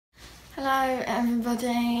Hello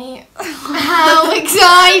everybody. How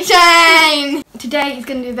exciting! Today is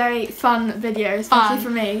going to be a very fun video, especially for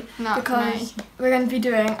me, because we're going to be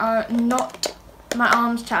doing our Not My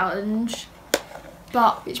Arms challenge.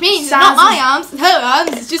 But which means it's not my arms, it's her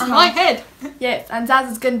arms, it's just my head. Yes, and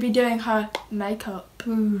Zaz is going to be doing her makeup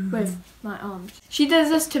with my arms. She does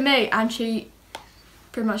this to me and she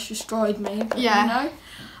pretty much destroyed me. But, yeah. You know,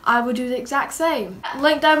 I will do the exact same.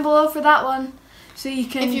 Link down below for that one. So you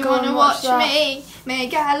can if you want to watch me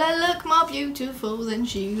make Isla look more beautiful than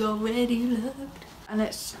she already looked. And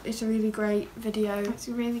it's a really great video. It's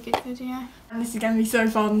a really good video. And this is going to be so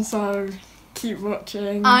fun, so keep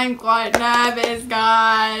watching. I'm quite nervous,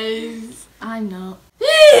 guys. I'm not.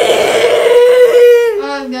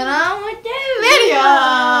 Let's get on with the video.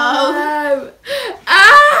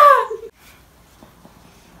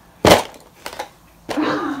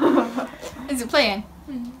 Is it playing?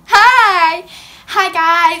 Hi! Hi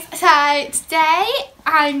guys! So today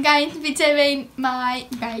I'm going to be doing my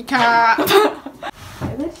makeup.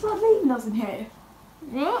 There's just like leaving us in here.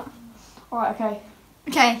 What? Alright, okay.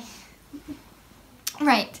 Okay.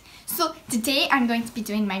 Right. So today I'm going to be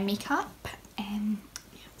doing my makeup.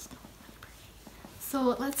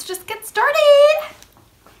 So let's just get started.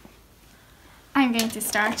 I'm going to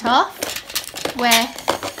start off with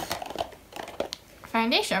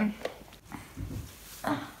foundation.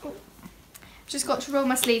 Just got to roll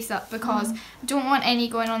my sleeves up because I don't want any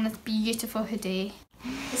going on this beautiful hoodie.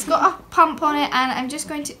 It's got a pump on it and I'm just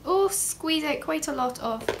going to squeeze out quite a lot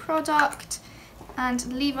of product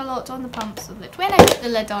and leave a lot on the pump so that when I put the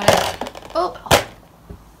lid on it,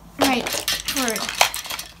 right,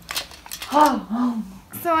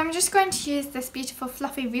 so I'm just going to use this beautiful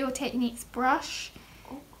fluffy Real Techniques brush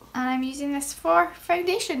and I'm using this for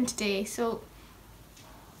foundation today. So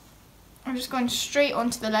I'm just going straight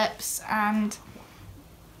onto the lips and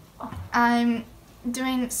I'm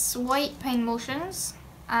doing swiping motions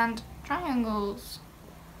and triangles.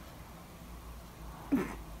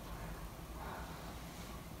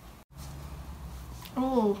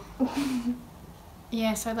 Oh,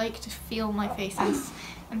 yes, I like to feel my faces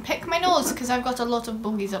and pick my nose because I've got a lot of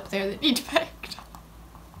bogies up there that need picked.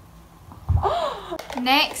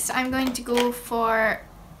 Next, I'm going to go for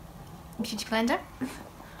Beauty Blender.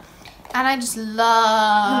 And I just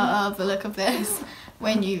love the look of this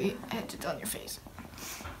when you hit it on your face.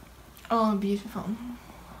 Oh, beautiful.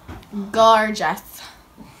 Gorgeous.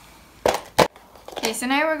 Okay, so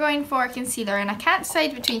now we're going for concealer and I can't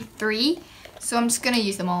decide between 3, so I'm just going to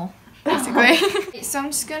use them all, basically. So I'm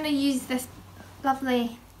just going to use this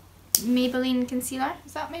lovely Maybelline concealer.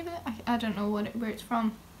 Is that Maybelline? I don't know where it's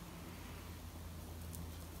from.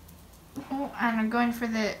 Oh, and I'm going for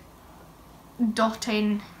the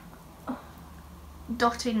dotting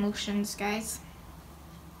motions, guys,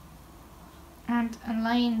 and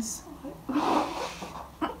lines.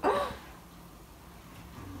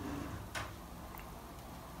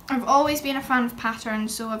 I've always been a fan of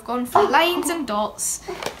patterns, so I've gone for lines and dots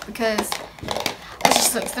because it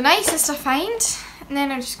just looks the nicest, I find. And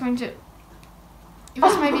then I'm just going to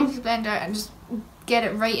use my beauty blender and just get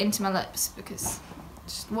it right into my lips because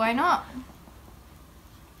just why not?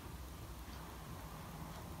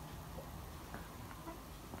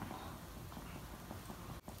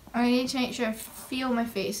 I need to make sure I feel my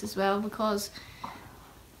face as well because,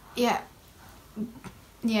 yeah,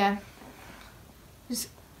 just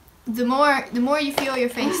the more you feel your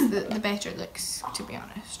face, the better it looks, to be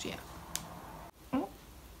honest. Yeah. Oh.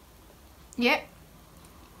 Yep.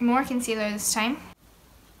 More concealer this time.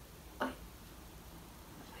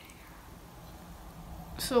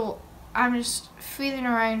 So I'm just feeling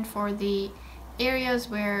around for the areas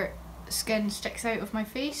where skin sticks out of my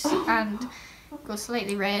face and go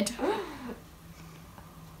slightly red.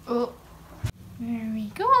 Oh, there we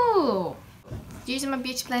go. Using my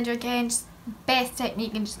beauty blender again, just best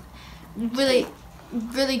technique and just really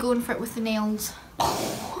going for it with the nails.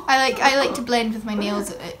 I like to blend with my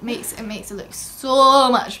nails. It makes it look so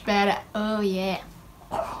much better. Oh yeah.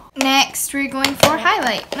 Next we're going for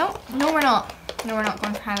highlight. No we're not. No, we're not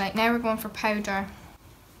going for highlight. Now we're going for powder.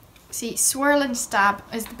 See, swirl and stab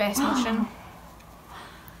is the best motion.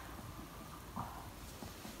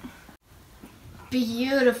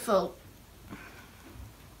 Beautiful.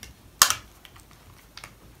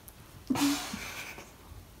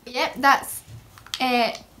 Yep, that's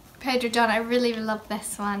powder done. I really love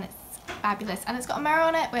this one. It's fabulous. And it's got a mirror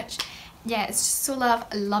on it, which, yeah, it's just so love.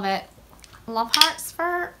 I love it. Love hearts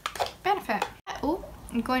for benefit. Oh,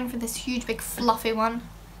 I'm going for this huge big fluffy one.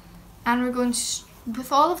 And we're going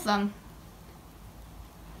with all of them.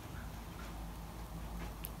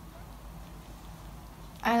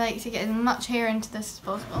 I like to get as much hair into this as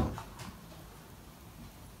possible.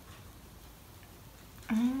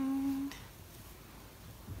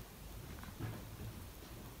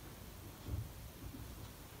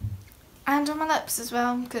 And on my lips as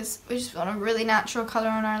well, because we just want a really natural colour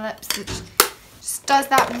on our lips, which just does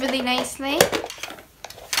that really nicely.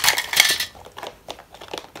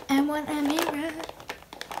 I want a mirror.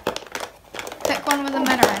 Pick one with a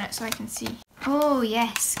mirror in it so I can see. Oh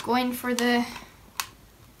yes, going for this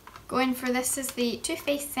is the Too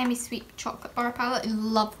Faced Semi-Sweet Chocolate Bar Palette. I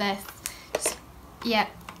love this. Just, yeah,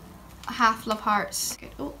 half love hearts.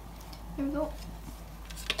 Good. Oh, here we go.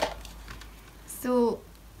 So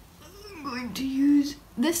I'm going to use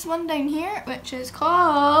this one down here, which is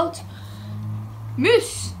called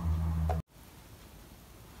Mousse.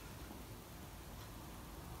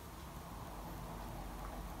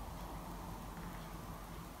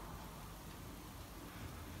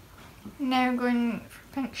 Now I'm going for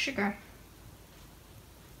pink sugar,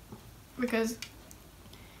 because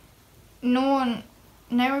now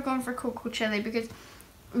we're going for cocoa chili, because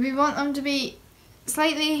we want them to be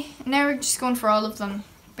slightly, now we're just going for all of them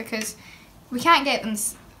because we can't get them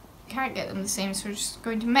the same, so we're just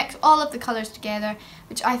going to mix all of the colours together,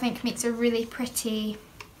 which I think makes a really pretty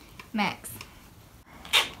mix.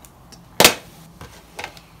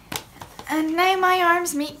 And now my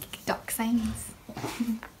arms make duck signs.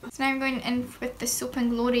 So now I'm going in with the Soap and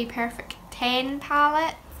Glory Perfect 10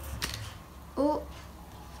 palette. Oh,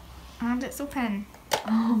 and it's open.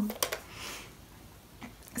 Oh.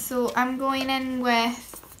 So I'm going in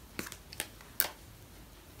with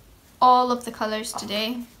all of the colours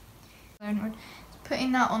today. And we're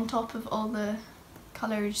putting that on top of all the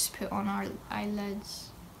colours put on our eyelids.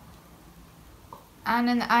 And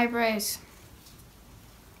in the eyebrows.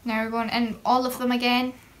 Now we're going in all of them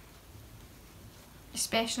again.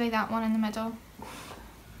 Especially that one in the middle,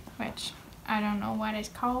 which I don't know what it's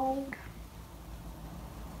called.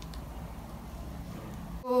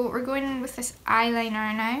 So we're going in with this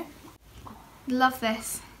eyeliner now. Love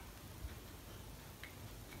this.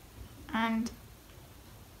 And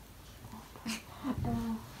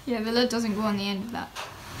yeah, the lid doesn't go on the end of that.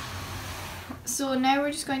 So now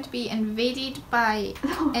we're just going to be invaded by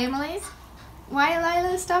Emily's, while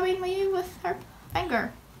Isla's stabbing me with her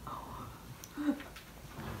finger.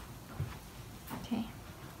 Okay.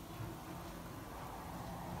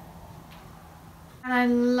 And I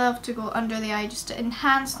love to go under the eye just to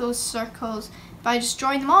enhance those circles by just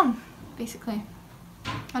drawing them on, basically.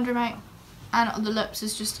 Under my, and the lips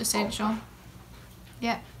is just essential.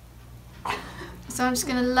 Yep. So I'm just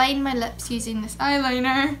going to line my lips using this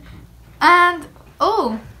eyeliner. And,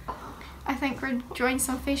 oh, I think we're drawing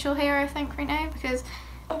some facial hair, I think, right now, because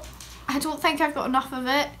I don't think I've got enough of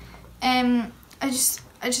it. I just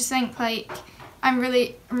think, like, I'm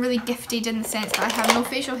really gifted in the sense that I have no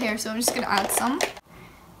facial hair, so I'm just going to add some.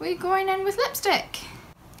 We're going in with lipstick.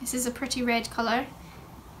 This is a pretty red colour,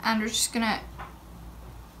 and we're just going to,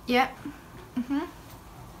 yep,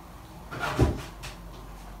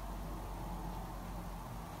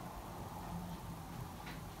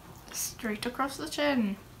 straight across the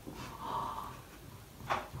chin.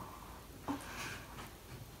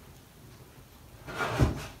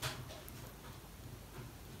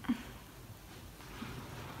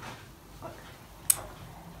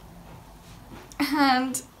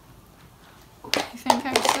 And I think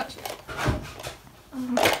I'm such.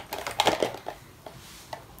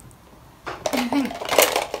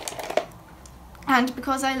 And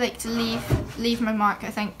because I like to leave my mark,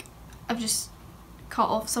 I think I've just cut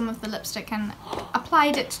off some of the lipstick and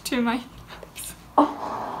applied it to my lips.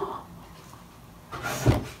 Oh.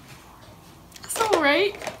 That's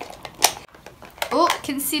alright. Oh,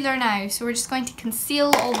 concealer now. So we're just going to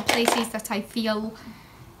conceal all the places that I feel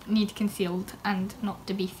need concealed and not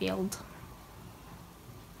to be filled.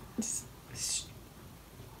 Just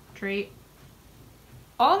straight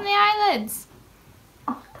on the eyelids.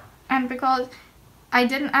 And because I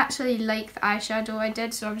didn't actually like the eyeshadow I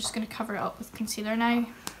did, so I'm just going to cover it up with concealer now.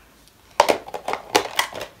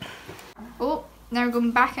 Oh, now we're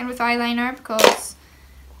going back in with eyeliner because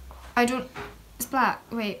I don't, it's black,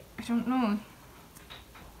 wait, I don't know.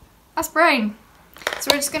 That's brown.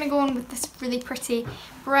 So we're just going to go in with this really pretty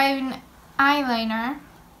brown eyeliner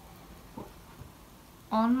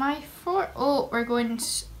on my forehead. Oh, we're going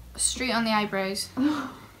straight on the eyebrows.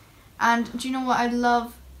 And do you know what I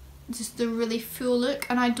love? Just the really full look,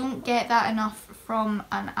 and I don't get that enough from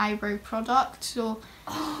an eyebrow product, so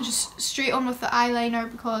just straight on with the eyeliner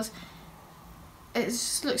because it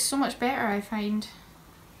just looks so much better, I find,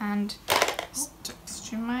 and sticks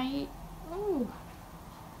to my, oh.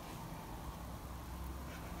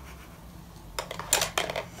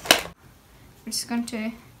 we're just going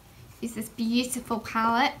to use this beautiful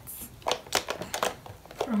palette.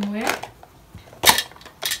 From where?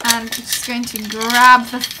 And I'm just going to grab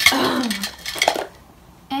the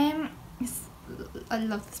I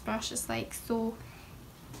love this brush, it's like so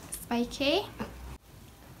spiky.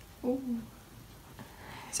 Ooh.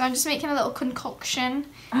 So I'm just making a little concoction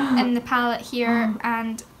in the palette here,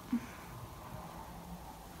 and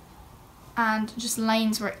just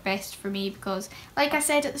lines work best for me because, like I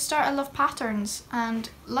said at the start, I love patterns, and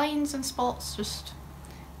lines and spots just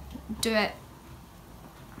do it.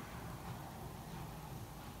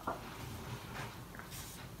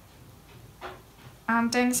 And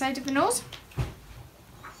down the side of the nose.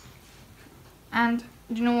 And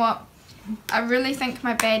you know what? I really think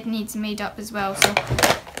my bed needs made up as well, so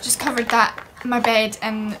just covered that, my bed,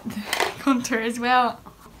 and the contour as well.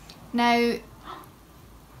 Now,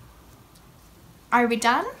 are we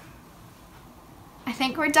done? I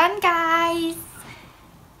think we're done, guys.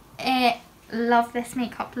 Love this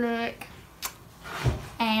makeup look.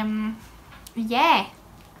 Yeah.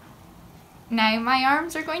 Now my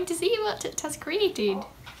arms are going to see what it has created.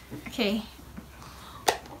 Okay.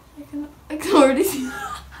 I can already see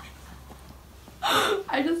that.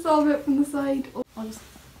 I just saw a bit from the side. Oh, I'll just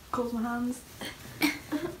close my hands.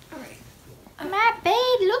 Alright. My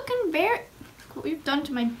bed looking very... Look what we've done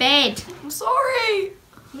to my bed. I'm sorry.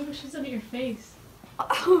 Look what she's done to your face.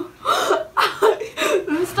 The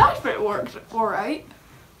moustache bit worked alright.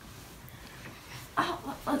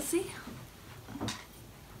 Oh, let's see.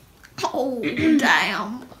 Oh,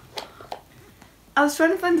 damn. I was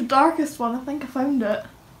trying to find the darkest one. I think I found it.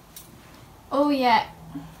 Oh yeah.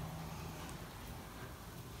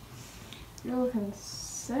 You're looking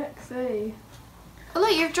sexy. Oh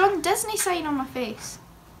look, you've drawn the Disney sign on my face.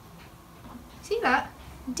 See that?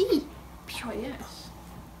 D. Oh, yes.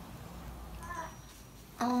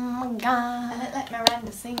 Oh my god. I look like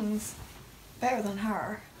Miranda sings. Better than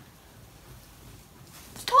her.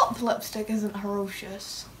 The top lipstick isn't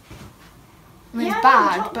ferocious. I mean, Yeah, it's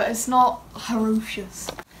bad, but it's not ferocious.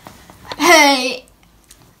 Hey!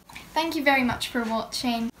 Thank you very much for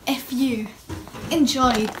watching. If you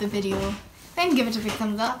enjoyed the video, then give it a big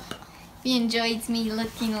thumbs up. If you enjoyed me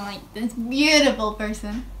looking like this beautiful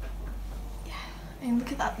person. Yeah, and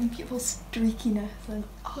look at that beautiful streakiness. And,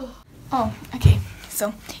 Oh, okay.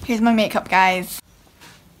 So, here's my makeup, guys.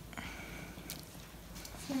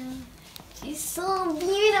 she's so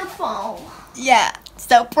beautiful. Yeah,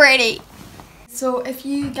 so pretty. So if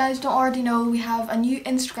you guys don't already know, we have a new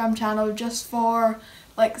Instagram channel just for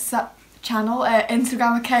like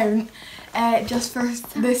Instagram account just for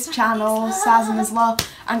this channel, Saz and Izla,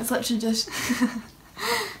 and it's literally just Saz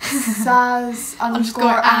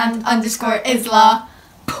 _ Izla.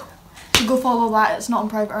 So go follow that. It's not on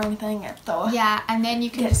private or anything though. Yeah, and then you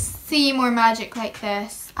can just see more magic like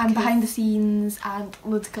this. And behind the scenes and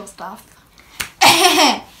loads of cool stuff.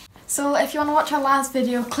 So if you want to watch our last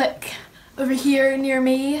video, click over here near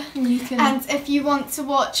me and you can... And if you want to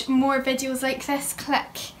watch more videos like this,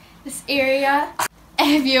 click this area.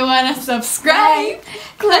 If you want to subscribe,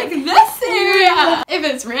 click this area. If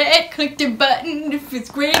it's red, click the button. If it's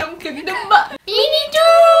grey, don't click the button.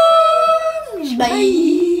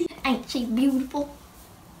 Bye. Ain't she beautiful?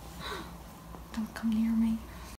 Don't come near me.